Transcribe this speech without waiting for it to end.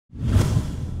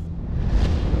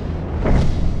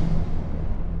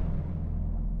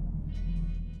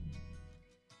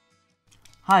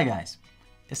Hi guys,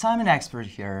 I'm an expert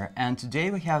here, and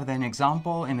today we have an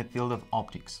example in the field of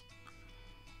optics.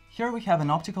 Here we have an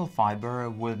optical fiber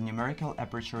with numerical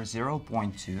aperture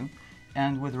 0.2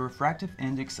 and with a refractive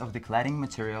index of the cladding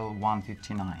material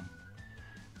 159.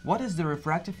 What is the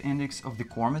refractive index of the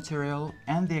core material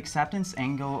and the acceptance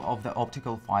angle of the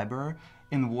optical fiber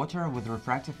in water with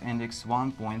refractive index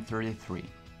 1.33?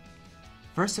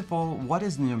 First of all, what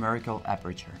is the numerical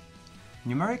aperture?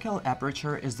 Numerical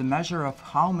aperture is the measure of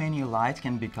how many light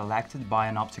can be collected by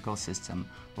an optical system,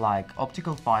 like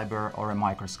optical fiber or a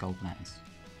microscope lens.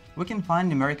 We can find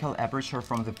numerical aperture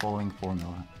from the following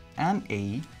formula.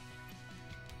 NA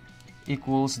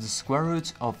equals the square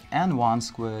root of N1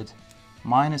 squared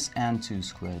minus N2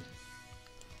 squared.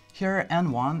 Here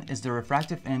N1 is the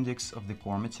refractive index of the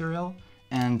core material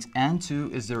and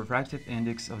N2 is the refractive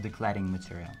index of the cladding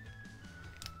material.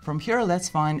 From here let's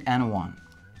find N1.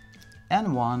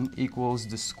 N1 equals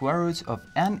the square root of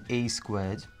NA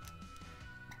squared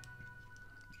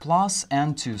plus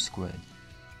N2 squared.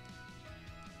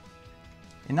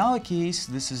 In our case,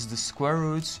 this is the square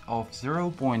root of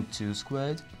 0.2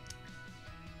 squared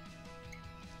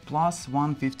plus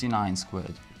 159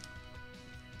 squared.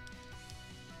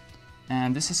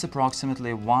 And this is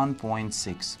approximately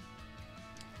 1.6.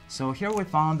 So here we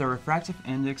found the refractive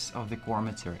index of the core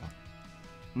material.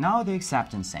 Now the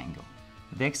acceptance angle.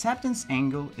 The acceptance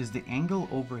angle is the angle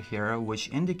over here which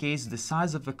indicates the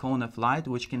size of a cone of light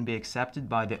which can be accepted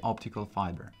by the optical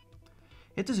fiber.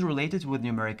 It is related with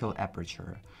numerical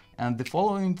aperture, and the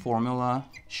following formula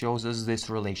shows us this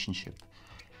relationship.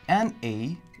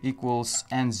 NA equals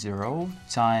N0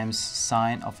 times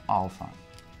sine of alpha.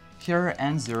 Here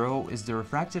N0 is the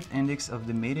refractive index of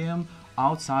the medium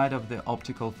outside of the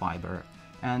optical fiber,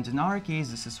 and in our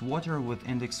case this is water with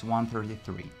index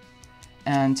 133.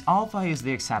 And alpha is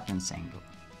the acceptance angle.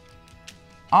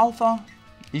 Alpha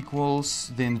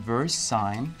equals the inverse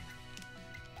sine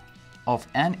of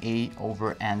NA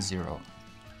over N0.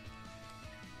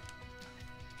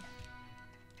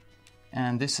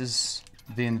 And this is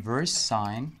the inverse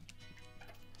sine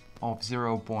of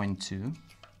 0.2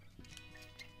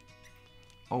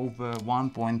 over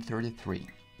 1.33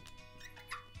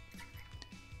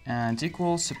 and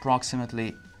equals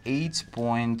approximately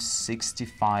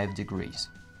 8.65 degrees.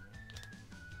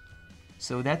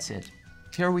 So that's it.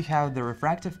 Here we have the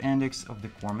refractive index of the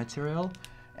core material,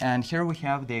 and here we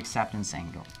have the acceptance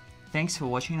angle. Thanks for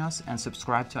watching us and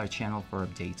subscribe to our channel for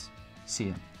updates. See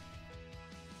you.